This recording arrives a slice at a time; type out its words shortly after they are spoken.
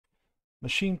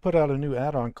Machine put out a new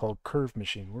add-on called Curve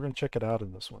Machine. We're going to check it out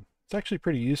in this one. It's actually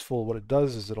pretty useful. What it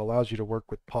does is it allows you to work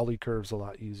with poly curves a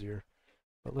lot easier.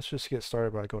 But let's just get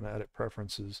started by going to Edit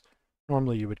Preferences.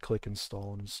 Normally you would click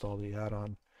Install and install the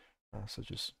add-on. So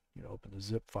just open the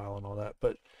zip file and all that.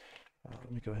 But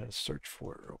let me go ahead and search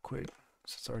for it real quick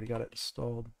since it's already got it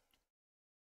installed.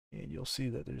 And you'll see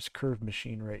that there's Curve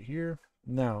Machine right here.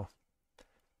 Now,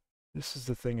 this is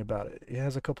the thing about it. It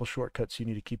has a couple shortcuts you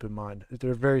need to keep in mind.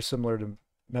 They're very similar to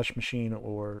Mesh Machine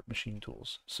or Machine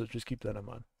Tools, so just keep that in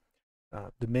mind.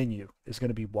 The menu is going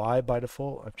to be Y by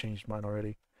default. I've changed mine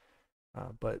already.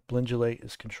 But Blingulate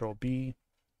is Control B.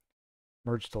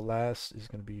 Merge to last is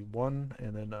going to be 1,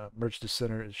 and then merge to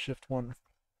center is Shift 1,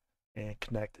 and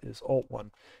connect is Alt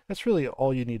 1. That's really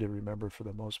all you need to remember for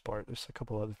the most part. There's a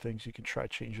couple other things you can try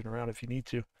changing around if you need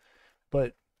to,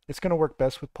 but it's going to work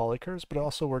best with polycurves, but it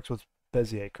also works with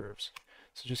Bezier curves.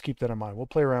 So just keep that in mind. We'll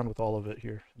play around with all of it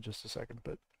here in just a second,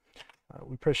 but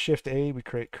we press Shift A, we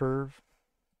create curve.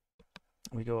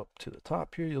 We go up to the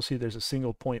top here. You'll see there's a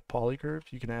single point polycurve.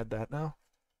 You can add that now,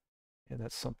 and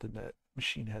that's something that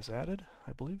Machine has added,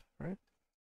 I believe, right?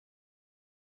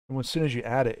 And as soon as you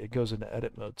add it, it goes into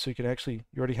edit mode. So you can actually,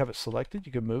 you already have it selected.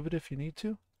 You can move it if you need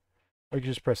to, or you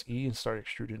can just press E and start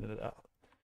extruding it out.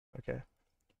 Okay.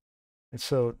 And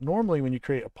so normally when you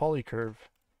create a polycurve,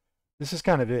 this is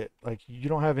kind of it. Like you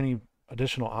don't have any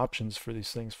additional options for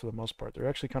these things for the most part. They're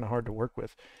actually kind of hard to work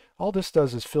with. All this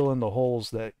does is fill in the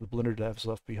holes that the Blender devs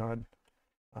left behind.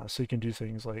 So you can do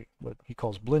things like what he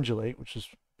calls blingulate, which is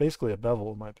basically a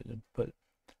bevel in my opinion, but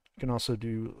you can also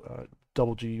do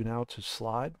double G now to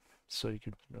slide. So you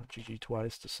can GG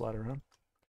twice to slide around.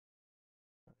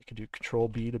 You can do Control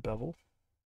B to bevel,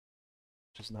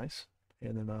 which is nice.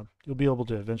 And then you'll be able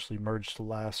to eventually merge to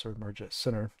last or merge at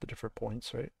center, the different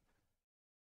points, right?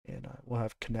 And we'll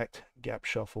have connect, gap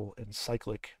shuffle, and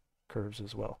cyclic curves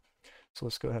as well. So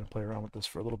let's go ahead and play around with this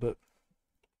for a little bit.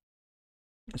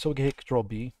 So we can hit Control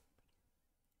B,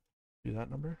 do that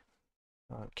number.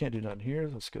 Can't do nothing here.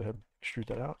 Let's go ahead and extrude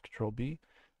that out. Control B.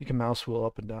 You can mouse wheel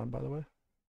up and down, by the way.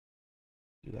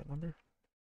 Do that number.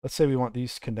 Let's say we want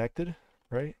these connected,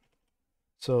 right?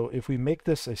 So if we make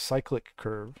this a cyclic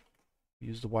curve,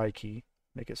 use the Y key,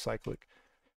 make it cyclic,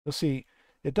 you'll see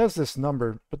it does this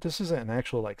number, but this isn't an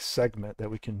actual like segment that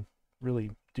we can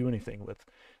really do anything with.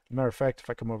 As a matter of fact, if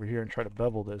I come over here and try to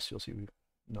bevel this, you'll see we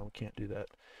can't do that.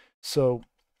 So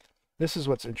this is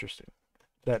what's interesting.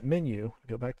 That menu,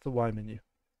 go back to the Y menu,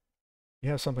 you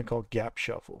have something called gap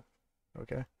shuffle.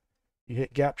 Okay, you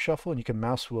hit gap shuffle and you can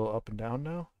mouse wheel up and down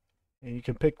now, and you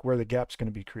can pick where the gap's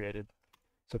going to be created.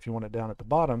 So if you want it down at the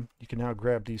bottom, you can now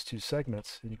grab these two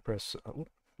segments and you can press,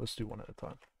 let's do one at a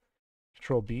time.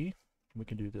 Control B, and we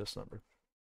can do this number,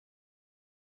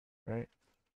 right?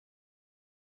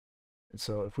 And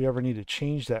so if we ever need to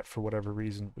change that for whatever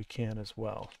reason, we can as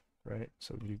well, right?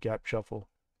 So we do gap shuffle,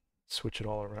 switch it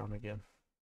all around again,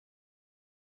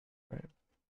 right?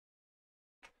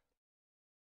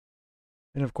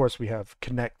 And of course we have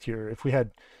connect here. If we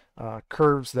had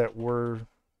curves that were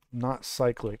not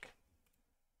cyclic,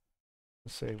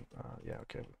 let's say, yeah,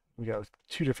 okay, we got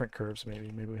two different curves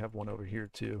maybe. Maybe we have one over here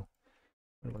too.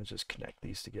 I want to just connect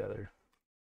these together.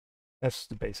 That's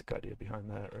the basic idea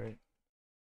behind that, right?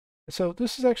 So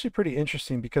this is actually pretty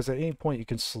interesting because at any point you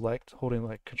can select, holding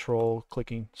like Control,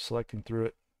 clicking, selecting through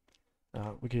it.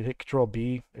 We can hit Control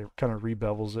B, it kind of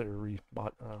rebevels it or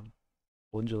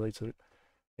blingulates it.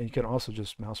 And you can also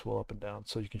just mouse wheel up and down,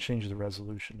 so you can change the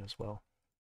resolution as well.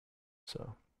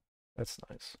 So that's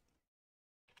nice.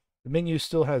 The menu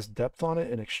still has depth on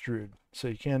it and extrude, so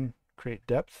you can create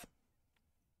depth,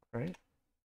 right?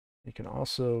 You can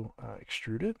also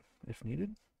extrude it if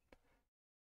needed.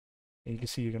 And you can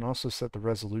see you can also set the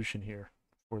resolution here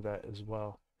for that as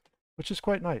well, which is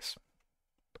quite nice.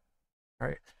 All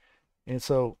right. And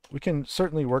so we can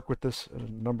certainly work with this in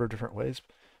a number of different ways,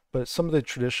 but some of the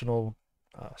traditional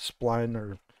spline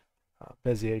or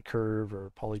Bezier curve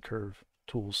or polycurve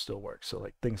tools still work. So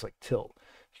like things like tilt,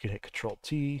 you can hit Control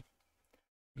T,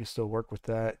 you can still work with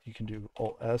that. You can do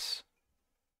Alt S,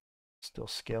 still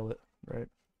scale it, right?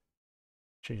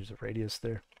 Change the radius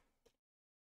there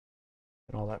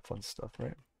and all that fun stuff,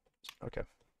 right? Okay,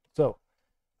 so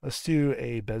let's do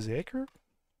a Bezier curve.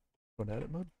 Go to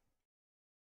edit mode,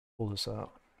 pull this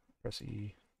out, press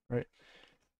E, right?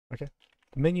 Okay,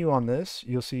 the menu on this,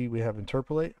 you'll see we have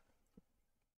interpolate.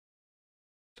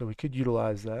 So we could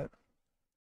utilize that.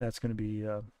 That's going to be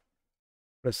what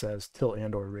it says, tilt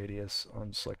and or radius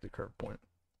on selected curve point,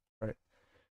 right?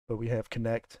 But we have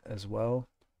connect as well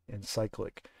and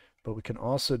cyclic. But we can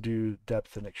also do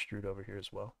depth and extrude over here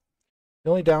as well. The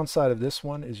only downside of this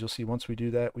one is you'll see once we do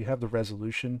that, we have the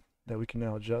resolution that we can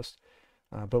now adjust,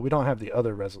 but we don't have the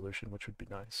other resolution, which would be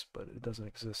nice, but it doesn't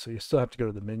exist. So you still have to go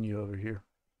to the menu over here,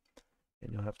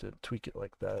 and you'll have to tweak it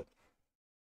like that.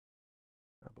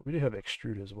 But we do have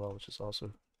extrude as well, which is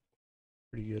also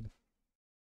pretty good.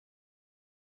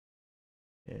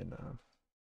 And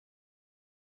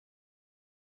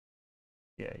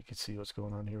yeah, you can see what's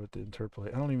going on here with the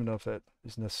interpolate. I don't even know if that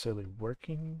is necessarily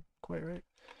working quite right.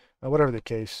 Whatever the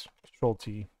case, Control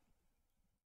T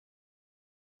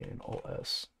and Alt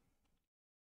S.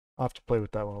 I'll have to play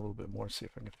with that one a little bit more, see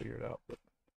if I can figure it out. But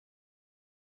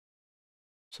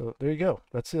so there you go.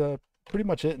 That's pretty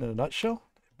much it in a nutshell.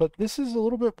 But this is a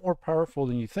little bit more powerful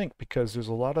than you think because there's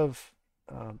a lot of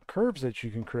curves that you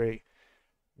can create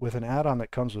with an add-on that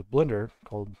comes with Blender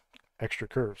called Extra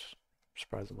Curves,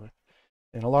 surprisingly.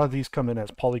 And a lot of these come in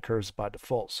as polycurves by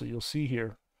default. So you'll see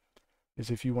here is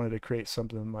if you wanted to create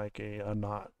something like a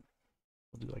knot,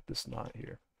 we'll do like this knot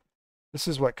here. This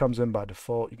is what comes in by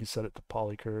default. You can set it to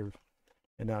polycurve.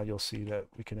 And now you'll see that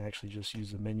we can actually just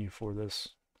use the menu for this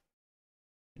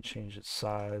and change its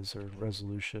size or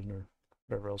resolution or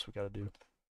whatever else we got to do.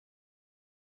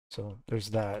 So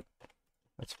there's that.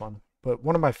 That's fun. But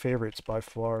one of my favorites by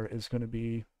far is going to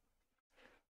be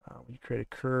when you create a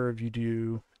curve, you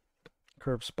do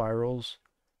curve spirals.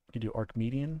 You do arc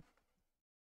median.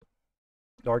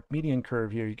 The arc median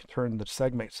curve here, you can turn the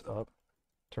segments up,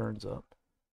 turns up,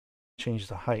 change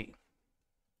the height.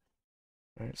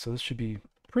 All right, so this should be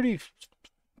pretty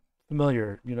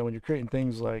familiar, you know, when you're creating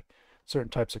things like certain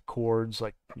types of cords,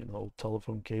 like, you know,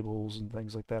 telephone cables and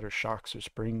things like that, or shocks or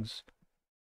springs,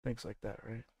 things like that,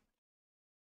 right?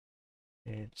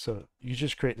 And so you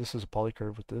just create this as a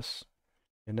polycurve with this,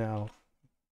 and now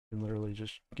you can literally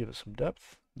just give it some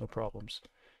depth, no problems.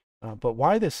 But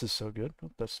why this is so good,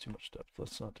 oh, that's too much depth,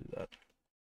 let's not do that.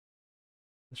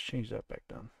 Let's change that back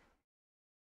down.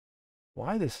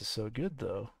 Why this is so good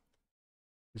though,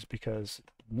 is because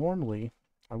normally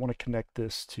I want to connect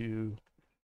this to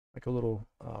like a little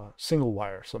single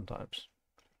wire sometimes,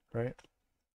 right?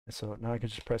 And so now I can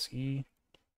just press E,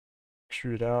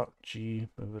 extrude it out, G,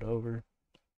 move it over,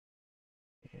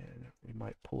 and we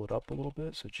might pull it up a little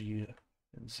bit, so G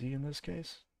and Z in this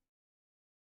case.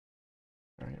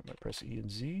 All right, I'm going to press E and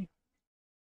Z.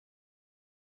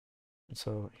 And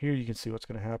so here you can see what's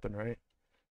going to happen, right?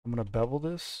 I'm going to bevel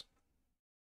this,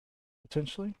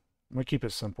 potentially. I'm going to keep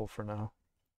it simple for now.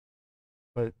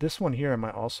 But this one here I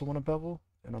might also want to bevel,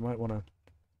 and I might want to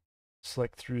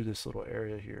select through this little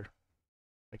area here,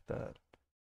 like that.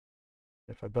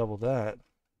 If I bevel that,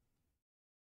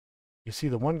 you see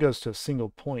the one goes to a single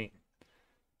point,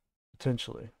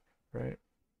 potentially, right?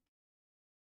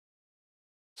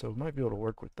 So we might be able to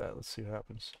work with that. Let's see what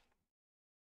happens. I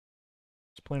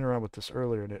was playing around with this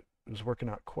earlier, and it was working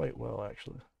out quite well,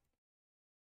 actually.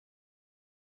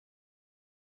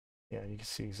 Yeah, you can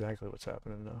see exactly what's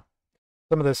happening now.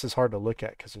 Some of this is hard to look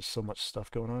at because there's so much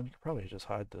stuff going on. You could probably just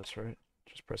hide this, right?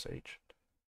 Just press H.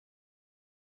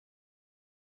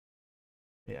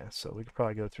 Yeah, so we could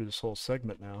probably go through this whole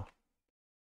segment now.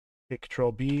 Hit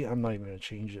Control B. I'm not even going to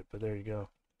change it, but there you go.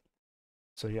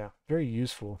 So yeah, very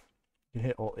useful. You can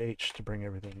hit Alt H to bring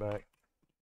everything back.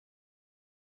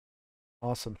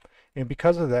 Awesome. And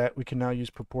because of that, we can now use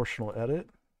proportional edit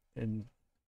and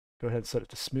go ahead and set it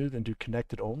to smooth and do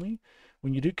connected only.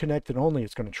 When you do connected only,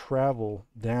 it's going to travel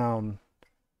down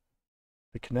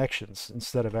the connections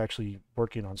instead of actually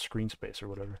working on screen space or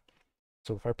whatever.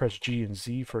 So if I press G and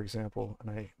Z, for example, and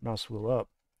I mouse wheel up,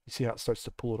 you see how it starts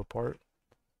to pull it apart?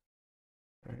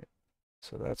 All right.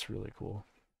 So that's really cool.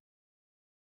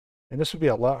 And this would be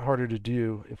a lot harder to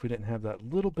do if we didn't have that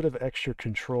little bit of extra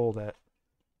control that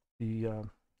the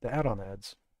add-on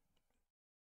adds.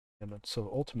 And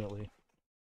so ultimately,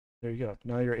 there you go.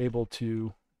 Now you're able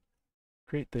to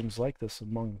create things like this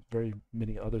among very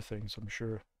many other things, I'm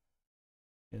sure.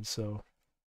 And so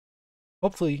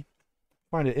hopefully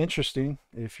find it interesting.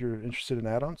 If you're interested in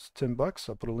add-ons, $10.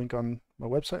 I'll put a link on my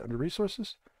website under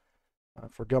resources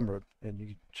for Gumroad, and you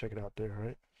can check it out there,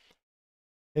 right?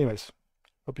 Anyways,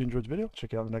 hope you enjoyed the video.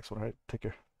 Check out the next one, all right? Take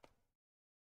care.